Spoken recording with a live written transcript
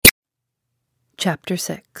Chapter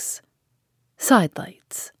 6.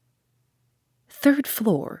 Sidelights. Third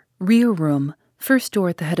floor, rear room, first door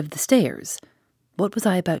at the head of the stairs. What was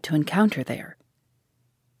I about to encounter there?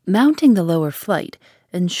 Mounting the lower flight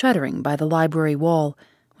and shuddering by the library wall,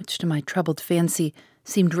 which to my troubled fancy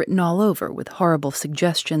seemed written all over with horrible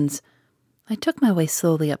suggestions, I took my way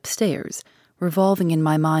slowly upstairs, revolving in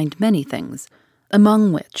my mind many things,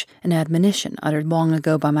 among which an admonition uttered long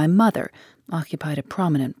ago by my mother occupied a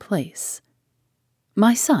prominent place.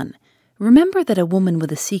 My son, remember that a woman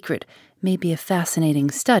with a secret may be a fascinating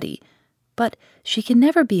study, but she can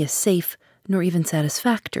never be a safe nor even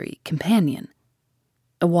satisfactory companion.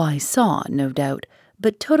 A wise saw, no doubt,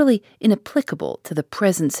 but totally inapplicable to the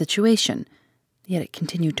present situation, yet it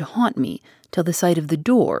continued to haunt me till the sight of the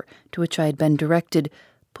door to which I had been directed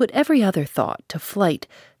put every other thought to flight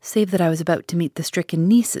save that I was about to meet the stricken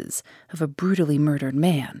nieces of a brutally murdered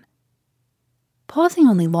man. Pausing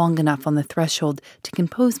only long enough on the threshold to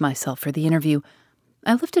compose myself for the interview,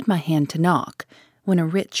 I lifted my hand to knock, when a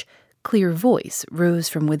rich, clear voice rose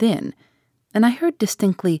from within, and I heard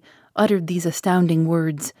distinctly uttered these astounding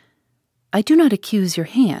words, "I do not accuse your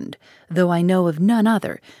hand, though I know of none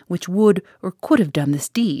other which would or could have done this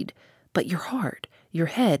deed, but your heart, your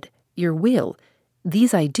head, your will,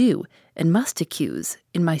 these I do, and must accuse,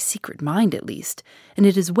 in my secret mind at least, and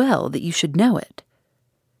it is well that you should know it."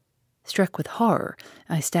 Struck with horror,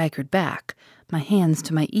 I staggered back, my hands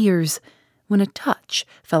to my ears, when a touch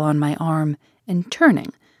fell on my arm, and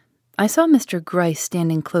turning, I saw Mr. Gryce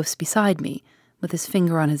standing close beside me, with his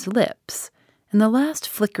finger on his lips, and the last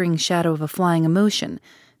flickering shadow of a flying emotion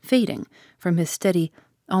fading from his steady,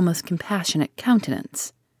 almost compassionate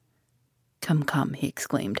countenance. "Come, come," he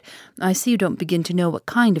exclaimed, "I see you don't begin to know what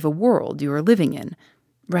kind of a world you are living in.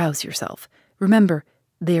 Rouse yourself. Remember,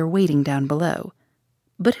 they are waiting down below.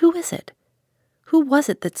 But who is it? Who was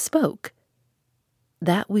it that spoke?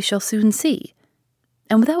 That we shall soon see."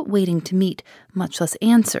 And without waiting to meet, much less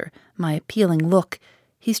answer, my appealing look,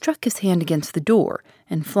 he struck his hand against the door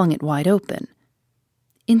and flung it wide open.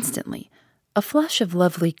 Instantly, a flush of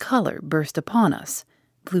lovely color burst upon us.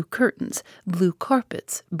 Blue curtains, blue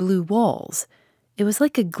carpets, blue walls. It was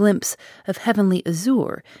like a glimpse of heavenly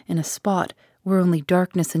azure in a spot where only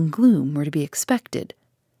darkness and gloom were to be expected.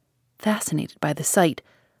 Fascinated by the sight,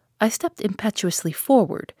 I stepped impetuously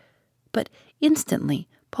forward, but instantly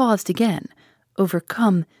paused again,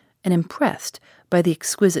 overcome and impressed by the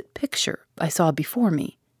exquisite picture I saw before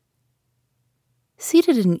me.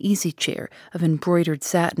 Seated in an easy chair of embroidered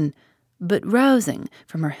satin, but rousing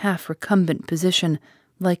from her half-recumbent position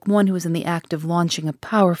like one who was in the act of launching a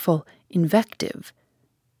powerful invective,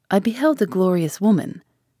 I beheld a glorious woman,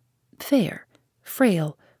 fair,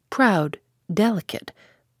 frail, proud, delicate,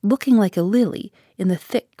 looking like a lily in the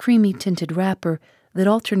thick, creamy-tinted wrapper that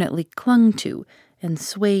alternately clung to and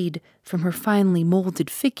swayed from her finely molded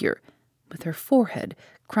figure, with her forehead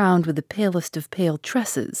crowned with the palest of pale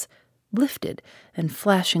tresses, lifted and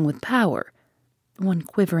flashing with power, one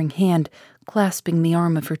quivering hand clasping the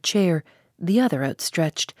arm of her chair, the other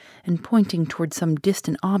outstretched and pointing toward some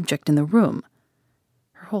distant object in the room.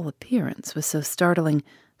 Her whole appearance was so startling,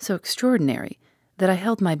 so extraordinary, that I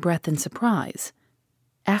held my breath in surprise,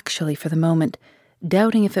 actually for the moment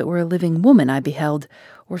doubting if it were a living woman I beheld,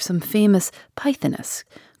 or some famous pythoness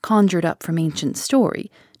conjured up from ancient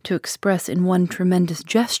story to express in one tremendous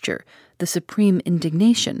gesture the supreme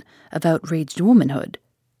indignation of outraged womanhood.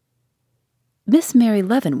 "Miss Mary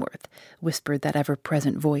Leavenworth," whispered that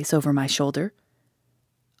ever-present voice over my shoulder.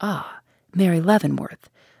 Ah, Mary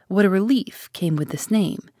Leavenworth, what a relief came with this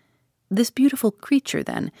name. This beautiful creature,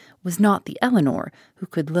 then, was not the Eleanor who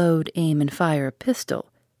could load, aim, and fire a pistol.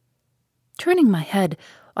 Turning my head,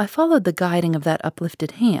 I followed the guiding of that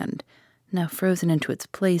uplifted hand, now frozen into its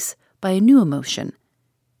place by a new emotion.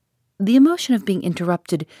 The emotion of being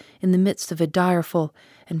interrupted in the midst of a direful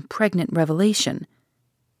and pregnant revelation,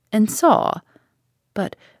 and saw,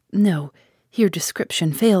 but no, here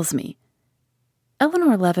description fails me.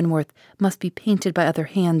 Eleanor Leavenworth must be painted by other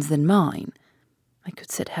hands than mine. I could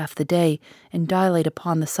sit half the day and dilate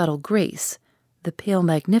upon the subtle grace, the pale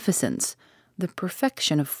magnificence, the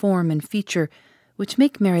perfection of form and feature which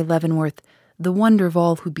make Mary Leavenworth the wonder of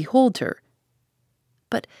all who behold her.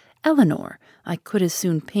 But Eleanor I could as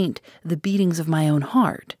soon paint the beatings of my own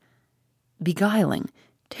heart. Beguiling,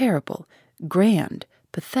 terrible, grand,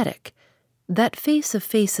 pathetic, that face of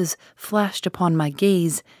faces flashed upon my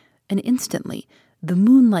gaze, and instantly the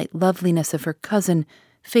moonlight loveliness of her cousin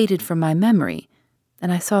faded from my memory,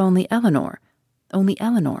 and I saw only Eleanor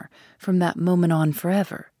from that moment on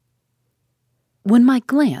forever. When my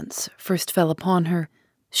glance first fell upon her,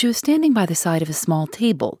 she was standing by the side of a small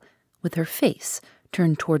table, with her face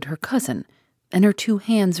turned toward her cousin, and her two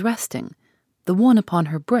hands resting, the one upon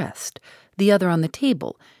her breast, the other on the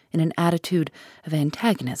table, in an attitude of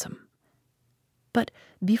antagonism. But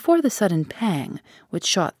before the sudden pang which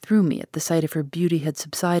shot through me at the sight of her beauty had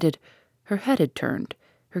subsided, her head had turned,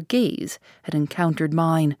 her gaze had encountered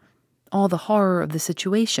mine, all the horror of the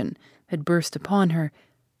situation had burst upon her,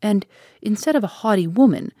 and, instead of a haughty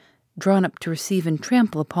woman, drawn up to receive and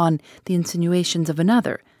trample upon the insinuations of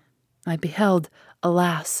another, I beheld,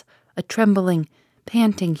 alas, a trembling,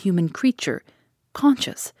 panting human creature,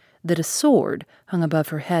 conscious that a sword hung above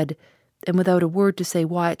her head, and without a word to say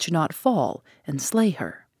why it should not fall and slay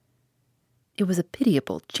her. It was a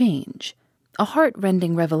pitiable change, a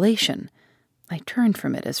heart-rending revelation. I turned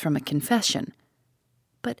from it as from a confession.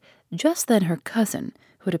 But just then her cousin,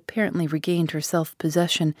 who had apparently regained her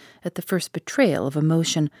self-possession at the first betrayal of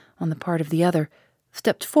emotion on the part of the other,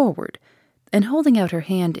 stepped forward, and holding out her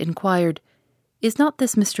hand, inquired, "Is not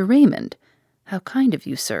this Mr. Raymond? How kind of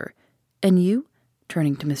you, sir. And you,"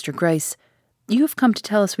 turning to Mr. Gryce, "you have come to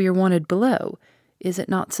tell us we are wanted below. Is it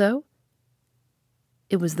not so?"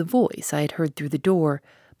 It was the voice I had heard through the door,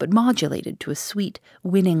 but modulated to a sweet,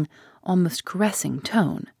 winning, almost caressing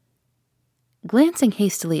tone. Glancing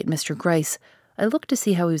hastily at Mr. Gryce, I looked to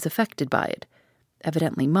see how he was affected by it.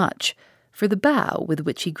 Evidently much, for the bow with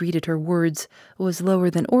which he greeted her words was lower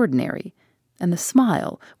than ordinary, and the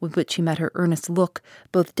smile with which he met her earnest look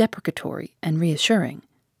both deprecatory and reassuring.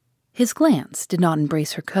 His glance did not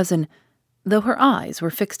embrace her cousin, though her eyes were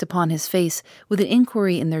fixed upon his face with an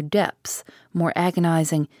inquiry in their depths more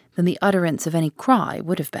agonizing than the utterance of any cry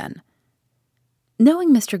would have been. Knowing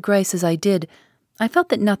Mr. Gryce as I did, I felt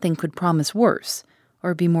that nothing could promise worse,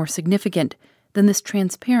 or be more significant, than this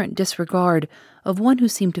transparent disregard of one who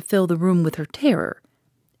seemed to fill the room with her terror,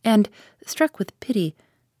 and, struck with pity,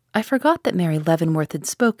 I forgot that Mary Leavenworth had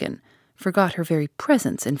spoken, forgot her very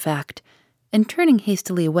presence, in fact, and turning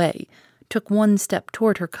hastily away, took one step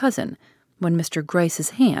toward her cousin, when Mr.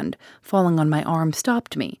 Gryce's hand, falling on my arm,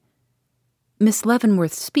 stopped me. "Miss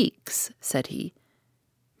Leavenworth speaks," said he.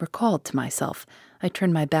 Recalled to myself, I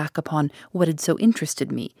turned my back upon what had so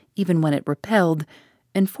interested me, even when it repelled,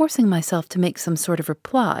 and forcing myself to make some sort of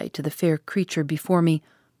reply to the fair creature before me,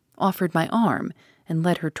 offered my arm and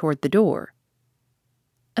led her toward the door.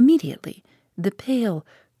 Immediately, the pale,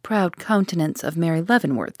 proud countenance of Mary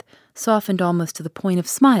Leavenworth softened almost to the point of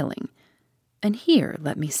smiling, and here,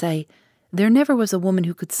 let me say, there never was a woman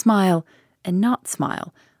who could smile and not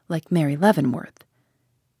smile like Mary Leavenworth.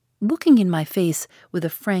 Looking in my face with a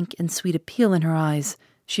frank and sweet appeal in her eyes,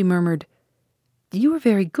 she murmured, "You are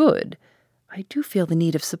very good. I do feel the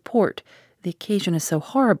need of support. The occasion is so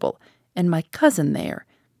horrible, and my cousin there,"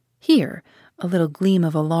 here a little gleam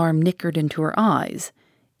of alarm nickered into her eyes,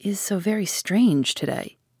 "is so very strange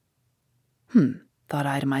today." Thought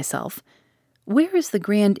I to myself, where is the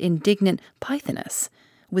grand indignant Pythoness,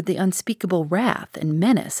 with the unspeakable wrath and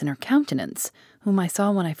menace in her countenance, whom I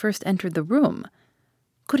saw when I first entered the room?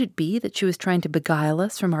 Could it be that she was trying to beguile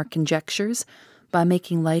us from our conjectures by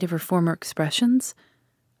making light of her former expressions?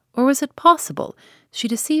 Or was it possible she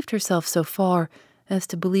deceived herself so far as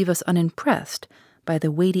to believe us unimpressed by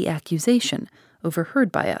the weighty accusation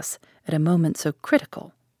overheard by us at a moment so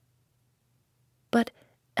critical? But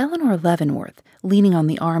Eleanor Leavenworth, leaning on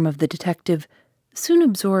the arm of the detective, soon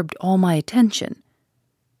absorbed all my attention.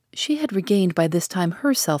 She had regained by this time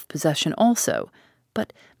her self-possession also,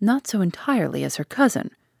 but not so entirely as her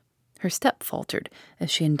cousin. Her step faltered as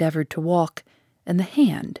she endeavored to walk, and the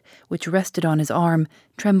hand, which rested on his arm,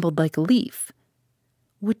 trembled like a leaf.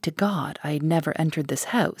 Would to God I had never entered this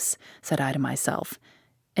house, said I to myself,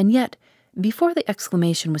 and yet, before the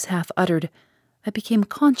exclamation was half uttered, I became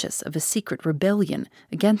conscious of a secret rebellion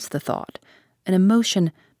against the thought, an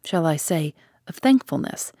emotion, shall I say, of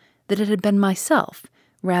thankfulness that it had been myself,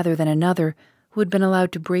 rather than another, who had been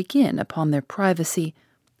allowed to break in upon their privacy,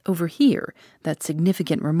 overhear that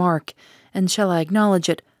significant remark, and shall I acknowledge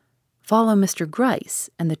it, follow Mr. Gryce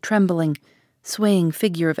and the trembling, swaying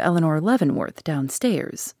figure of Eleanor Leavenworth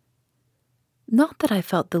downstairs. Not that I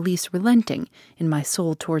felt the least relenting in my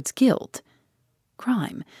soul towards guilt.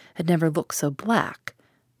 Crime had never looked so black.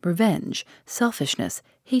 Revenge, selfishness,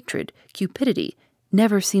 hatred, cupidity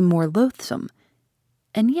never seemed more loathsome.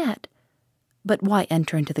 And yet, but why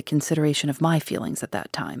enter into the consideration of my feelings at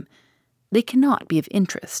that time? They cannot be of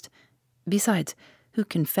interest. Besides, who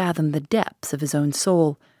can fathom the depths of his own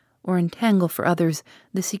soul, or entangle for others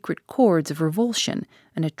the secret cords of revulsion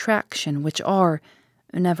and attraction which are,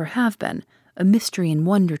 and never have been, a mystery and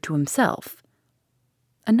wonder to himself?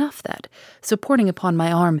 Enough that, supporting upon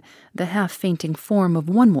my arm the half-fainting form of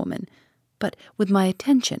one woman, But with my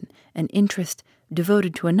attention and interest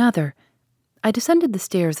devoted to another, I descended the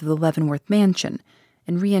stairs of the Leavenworth mansion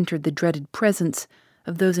and re-entered the dreaded presence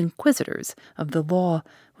of those inquisitors of the law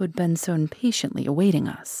who had been so impatiently awaiting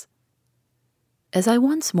us. As I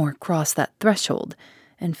once more crossed that threshold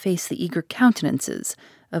and faced the eager countenances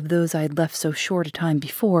of those I had left so short a time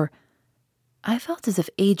before, I felt as if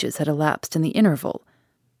ages had elapsed in the interval.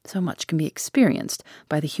 So much can be experienced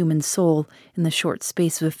by the human soul in the short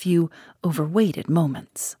space of a few overweighted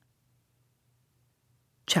moments.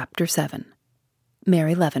 Chapter 7.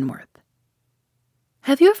 Mary Leavenworth.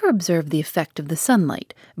 Have you ever observed the effect of the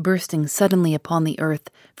sunlight bursting suddenly upon the earth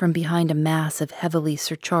from behind a mass of heavily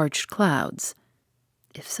surcharged clouds?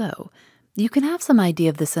 If so, you can have some idea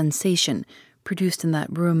of the sensation produced in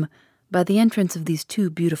that room by the entrance of these two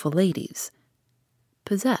beautiful ladies.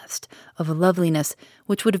 Possessed of a loveliness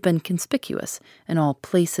which would have been conspicuous in all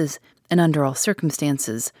places and under all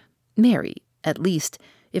circumstances, Mary, at least,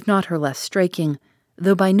 if not her less striking,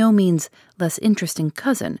 though by no means less interesting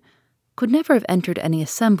cousin, could never have entered any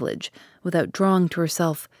assemblage without drawing to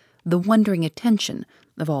herself the wondering attention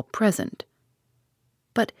of all present.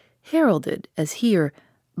 But heralded, as here,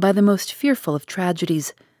 by the most fearful of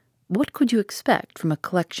tragedies, what could you expect from a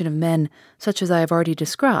collection of men such as I have already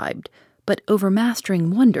described, but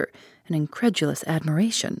overmastering wonder and incredulous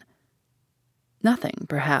admiration? Nothing,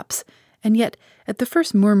 perhaps, and yet at the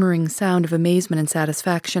first murmuring sound of amazement and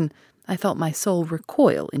satisfaction, I felt my soul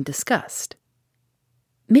recoil in disgust.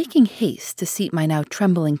 Making haste to seat my now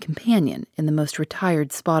trembling companion in the most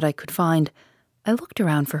retired spot I could find, I looked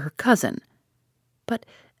around for her cousin. But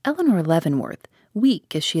Eleanor Leavenworth,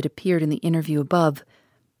 weak as she had appeared in the interview above,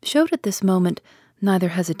 showed at this moment neither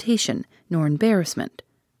hesitation nor embarrassment.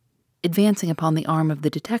 Advancing upon the arm of the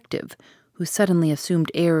detective, whose suddenly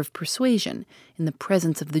assumed air of persuasion in the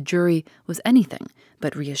presence of the jury was anything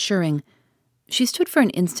but reassuring, she stood for an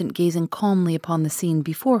instant gazing calmly upon the scene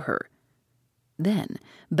before her. Then,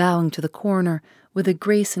 bowing to the coroner with a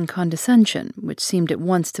grace and condescension which seemed at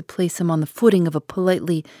once to place him on the footing of a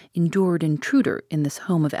politely endured intruder in this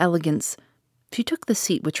home of elegance, she took the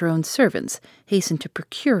seat which her own servants hastened to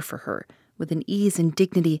procure for her with an ease and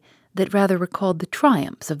dignity that rather recalled the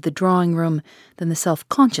triumphs of the drawing-room than the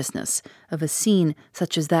self-consciousness of a scene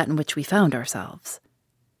such as that in which we found ourselves.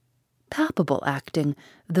 Palpable acting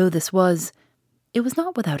though this was, it was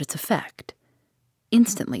not without its effect.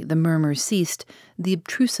 Instantly the murmurs ceased, the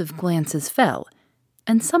obtrusive glances fell,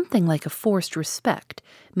 and something like a forced respect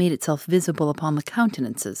made itself visible upon the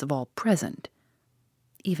countenances of all present.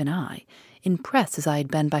 Even I, impressed as I had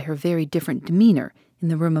been by her very different demeanor in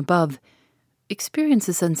the room above, experienced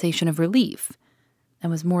a sensation of relief,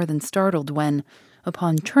 and was more than startled when,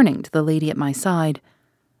 upon turning to the lady at my side,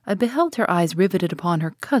 I beheld her eyes riveted upon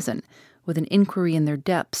her cousin with an inquiry in their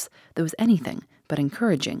depths that was anything but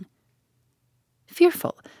encouraging.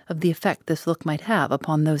 Fearful of the effect this look might have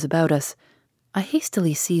upon those about us, I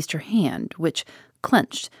hastily seized her hand, which,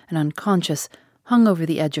 clenched and unconscious, hung over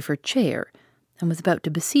the edge of her chair, and was about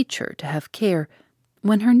to beseech her to have care,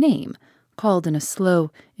 when her name, called in a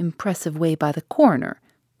slow, impressive way by the coroner,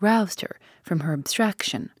 roused her from her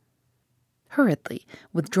abstraction. Hurriedly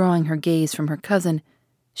withdrawing her gaze from her cousin,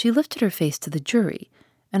 she lifted her face to the jury,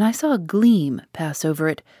 and I saw a gleam pass over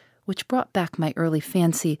it which brought back my early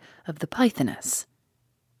fancy of the Pythoness.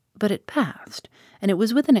 But it passed, and it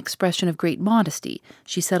was with an expression of great modesty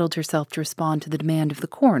she settled herself to respond to the demand of the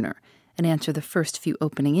coroner and answer the first few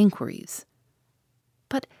opening inquiries.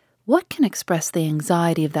 But what can express the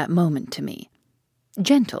anxiety of that moment to me?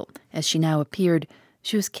 Gentle as she now appeared,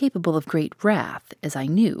 she was capable of great wrath, as I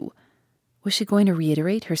knew. Was she going to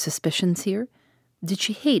reiterate her suspicions here? Did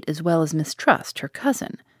she hate as well as mistrust her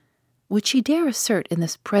cousin? Would she dare assert in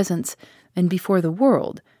this presence and before the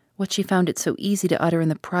world what she found it so easy to utter in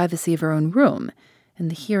the privacy of her own room, in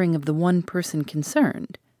the hearing of the one person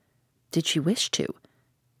concerned? Did she wish to?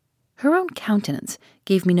 Her own countenance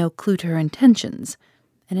gave me no clue to her intentions,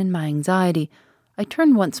 and in my anxiety I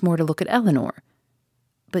turned once more to look at Eleanor.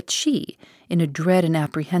 But she, in a dread and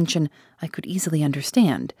apprehension I could easily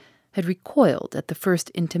understand, had recoiled at the first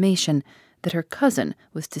intimation that her cousin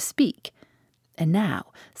was to speak, and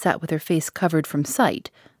now sat with her face covered from sight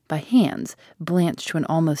by hands blanched to an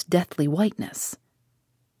almost deathly whiteness.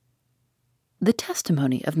 The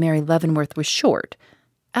testimony of Mary Leavenworth was short.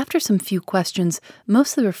 After some few questions,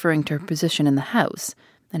 mostly referring to her position in the house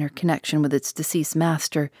and her connection with its deceased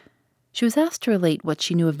master, she was asked to relate what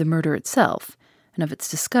she knew of the murder itself and of its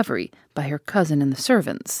discovery by her cousin and the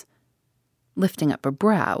servants. Lifting up a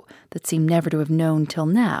brow that seemed never to have known till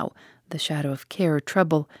now the shadow of care or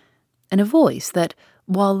trouble, and a voice that,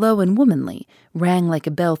 while low and womanly, rang like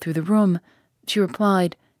a bell through the room, she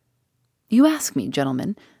replied, "You ask me,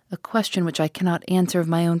 gentlemen, a question which I cannot answer of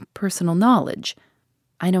my own personal knowledge.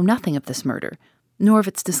 I know nothing of this murder, nor of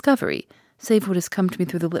its discovery, save what has come to me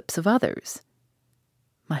through the lips of others."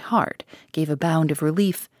 My heart gave a bound of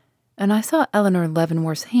relief, and I saw Eleanor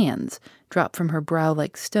Leavenworth's hands drop from her brow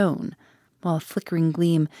like stone, while a flickering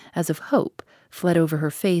gleam as of hope fled over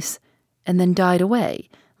her face, and then died away,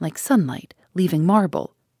 like sunlight leaving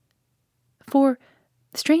marble. "For,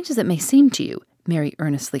 strange as it may seem to you," Mary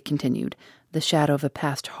earnestly continued, the shadow of a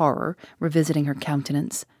past horror revisiting her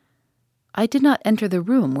countenance, "I did not enter the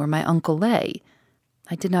room where my uncle lay.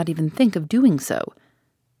 I did not even think of doing so.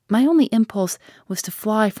 My only impulse was to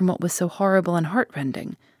fly from what was so horrible and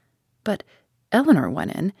heartrending. But Eleanor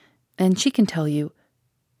went in, and she can tell you—"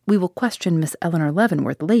 "We will question Miss Eleanor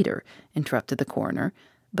Leavenworth later," interrupted the coroner,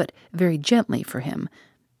 but very gently for him.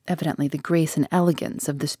 Evidently the grace and elegance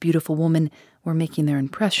of this beautiful woman were making their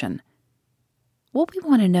impression. "What we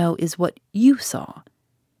want to know is what you saw.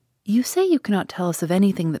 You say you cannot tell us of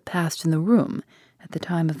anything that passed in the room at the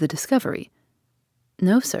time of the discovery."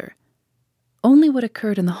 "No, sir." "Only what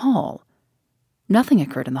occurred in the hall." "Nothing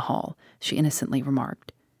occurred in the hall," she innocently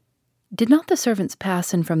remarked. "Did not the servants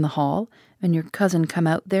pass in from the hall, and your cousin come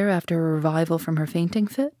out there after a revival from her fainting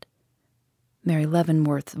fit?" Mary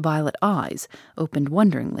Leavenworth's violet eyes opened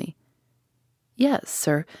wonderingly. "Yes,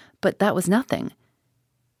 sir, but that was nothing."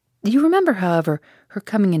 "You remember, however, her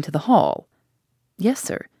coming into the hall?" "Yes,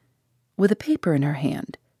 sir." "With a paper in her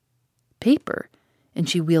hand." "Paper?" And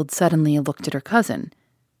she wheeled suddenly and looked at her cousin.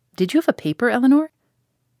 "Did you have a paper, Eleanor?"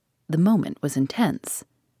 The moment was intense.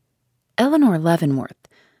 Eleanor Leavenworth,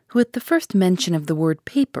 who at the first mention of the word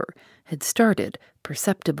paper had started,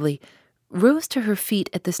 perceptibly, rose to her feet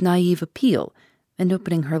at this naive appeal, and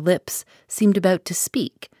opening her lips, seemed about to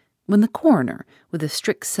speak, when the coroner, with a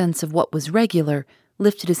strict sense of what was regular,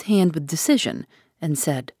 lifted his hand with decision, and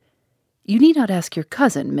said, "You need not ask your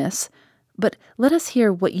cousin, miss, but let us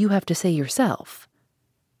hear what you have to say yourself."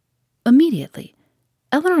 Immediately,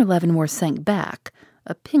 Eleanor Leavenworth sank back,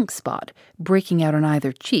 a pink spot breaking out on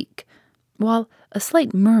either cheek, while a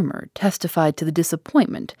slight murmur testified to the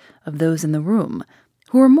disappointment of those in the room,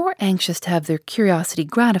 who were more anxious to have their curiosity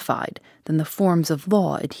gratified than the forms of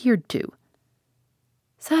law adhered to.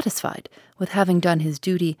 Satisfied with having done his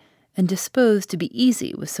duty, and disposed to be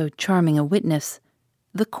easy with so charming a witness,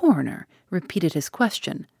 the coroner repeated his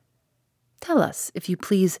question. "Tell us, if you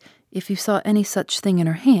please, if you saw any such thing in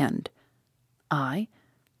her hand." "I?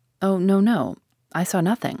 Oh, no, I saw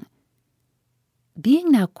nothing."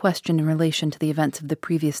 Being now questioned in relation to the events of the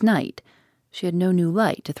previous night, she had no new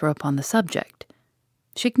light to throw upon the subject.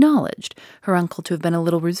 She acknowledged her uncle to have been a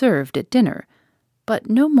little reserved at dinner, but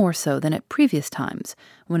no more so than at previous times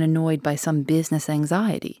when annoyed by some business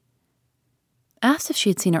anxiety. Asked if she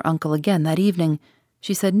had seen her uncle again that evening,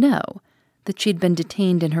 she said no, that she had been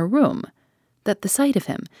detained in her room, that the sight of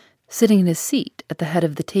him, sitting in his seat at the head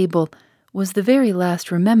of the table, was the very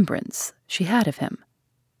last remembrance she had of him.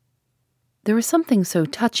 There was something so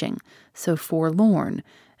touching, so forlorn,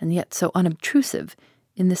 and yet so unobtrusive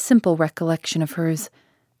in this simple recollection of hers,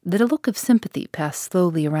 that a look of sympathy passed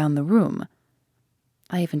slowly around the room.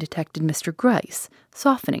 I even detected Mr. Gryce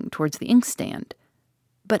softening towards the inkstand,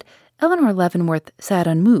 but Eleanor Leavenworth sat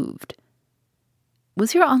unmoved.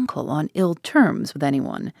 "Was your uncle on ill terms with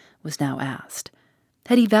anyone?" was now asked.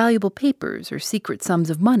 "Had he valuable papers or secret sums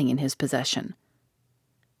of money in his possession?"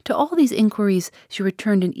 To all these inquiries she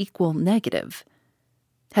returned an equal negative.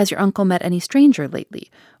 "Has your uncle met any stranger lately,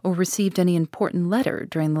 or received any important letter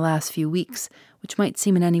during the last few weeks, which might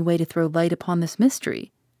seem in any way to throw light upon this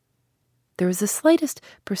mystery?" There was the slightest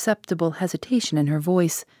perceptible hesitation in her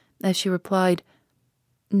voice, as she replied,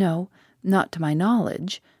 "No, not to my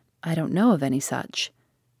knowledge. I don't know of any such."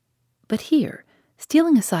 But here,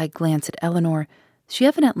 stealing a side glance at Eleanor, she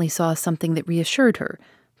evidently saw something that reassured her,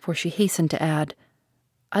 for she hastened to add,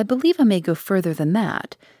 "I believe I may go further than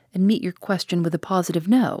that, and meet your question with a positive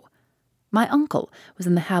no. My uncle was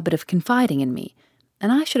in the habit of confiding in me,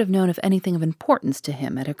 and I should have known if anything of importance to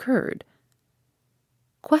him had occurred."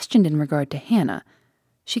 Questioned in regard to Hannah,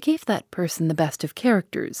 she gave that person the best of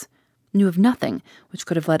characters, knew of nothing which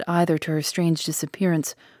could have led either to her strange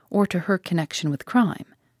disappearance or to her connection with crime.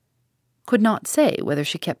 Could not say whether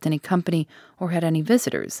she kept any company or had any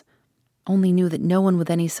visitors, only knew that no one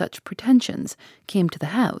with any such pretensions came to the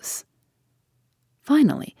house.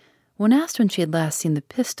 Finally, when asked when she had last seen the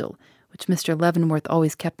pistol, which Mr. Leavenworth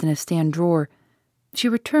always kept in his stand drawer, she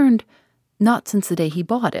returned, not since the day he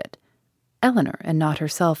bought it, Eleanor and not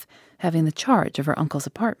herself having the charge of her uncle's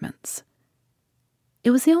apartments.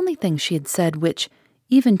 It was the only thing she had said which,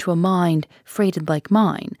 even to a mind freighted like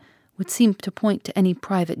mine, would seem to point to any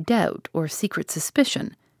private doubt or secret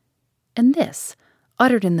suspicion. And this,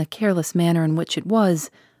 uttered in the careless manner in which it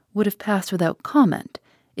was, would have passed without comment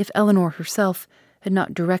if Eleanor herself had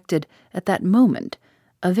not directed at that moment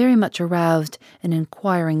a very much aroused and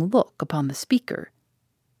inquiring look upon the speaker.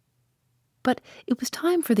 But it was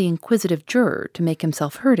time for the inquisitive juror to make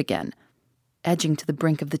himself heard again. Edging to the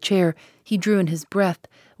brink of the chair, he drew in his breath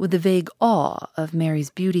with the vague awe of Mary's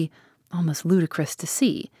beauty, almost ludicrous to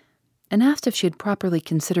see, and asked if she had properly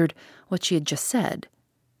considered what she had just said.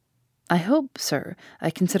 "I hope, sir,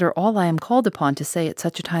 I consider all I am called upon to say at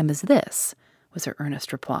such a time as this," was her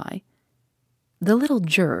earnest reply. The little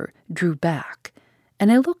juror drew back,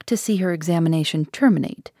 and I looked to see her examination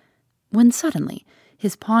terminate, when suddenly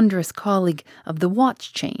his ponderous colleague of the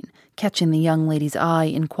watch-chain, catching the young lady's eye,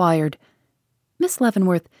 inquired, "Miss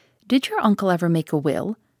Leavenworth, did your uncle ever make a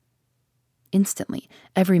will?" Instantly,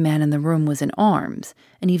 every man in the room was in arms,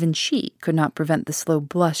 and even she could not prevent the slow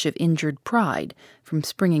blush of injured pride from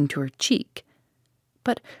springing to her cheek.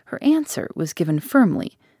 But her answer was given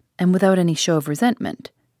firmly, and without any show of resentment.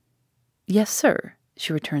 "Yes, sir,"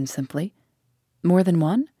 she returned simply. "More than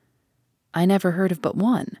one?" "I never heard of but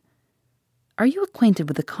one." "Are you acquainted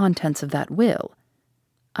with the contents of that will?"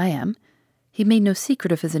 "I am. He made no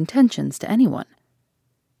secret of his intentions to anyone."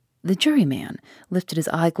 The juryman lifted his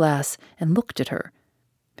eyeglass and looked at her.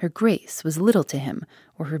 Her grace was little to him,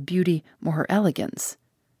 or her beauty, or her elegance.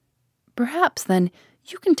 "Perhaps, then,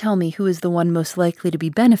 you can tell me who is the one most likely to be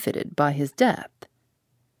benefited by his death?"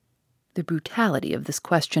 The brutality of this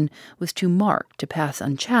question was too marked to pass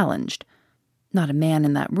unchallenged. Not a man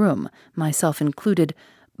in that room, myself included,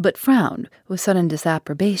 but frowned with sudden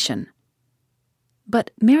disapprobation.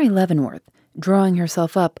 But Mary Leavenworth, drawing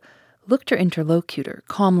herself up, looked her interlocutor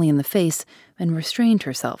calmly in the face and restrained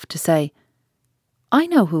herself to say, "I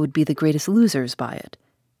know who would be the greatest losers by it.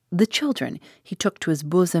 The children he took to his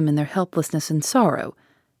bosom in their helplessness and sorrow,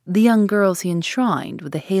 the young girls he enshrined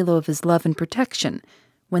with the halo of his love and protection,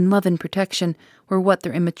 when love and protection were what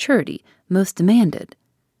their immaturity most demanded.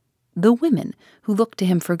 The women who looked to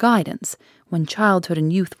him for guidance when childhood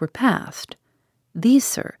and youth were past. These,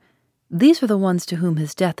 sir, these are the ones to whom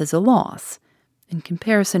his death is a loss, in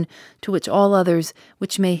comparison to which all others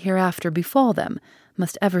which may hereafter befall them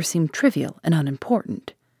must ever seem trivial and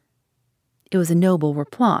unimportant." It was a noble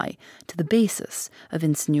reply to the basis of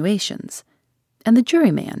insinuations, and the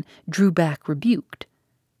juryman drew back rebuked.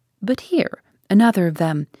 But here another of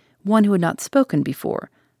them, one who had not spoken before,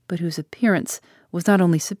 but whose appearance was not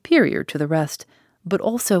only superior to the rest, but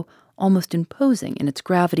also almost imposing in its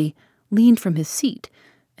gravity, leaned from his seat,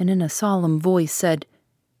 and in a solemn voice said,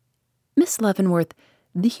 "Miss Leavenworth,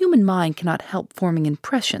 the human mind cannot help forming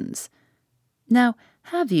impressions. Now,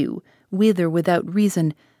 have you, with or without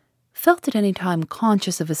reason, felt at any time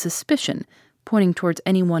conscious of a suspicion pointing towards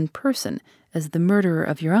any one person as the murderer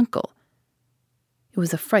of your uncle?" It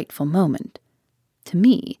was a frightful moment. To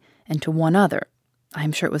me, and to one other, I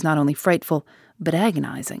am sure it was not only frightful, but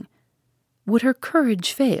agonizing. Would her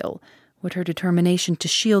courage fail? Would her determination to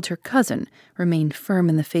shield her cousin remain firm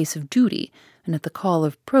in the face of duty and at the call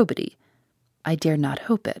of probity? I dared not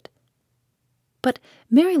hope it. But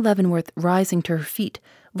Mary Leavenworth, rising to her feet,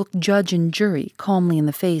 looked judge and jury calmly in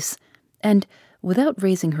the face, and, without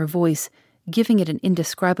raising her voice, giving it an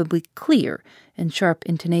indescribably clear and sharp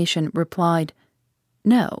intonation, replied,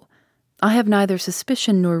 "No, I have neither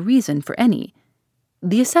suspicion nor reason for any.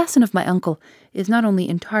 The assassin of my uncle is not only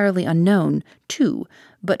entirely unknown to,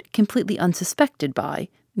 but completely unsuspected by,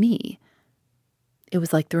 me." It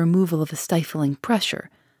was like the removal of a stifling pressure.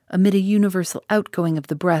 Amid a universal outgoing of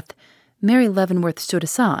the breath, Mary Leavenworth stood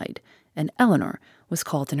aside, and Eleanor was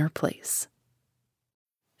called in her place.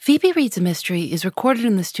 Phoebe Reads a Mystery is recorded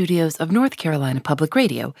in the studios of North Carolina Public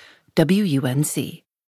Radio, WUNC.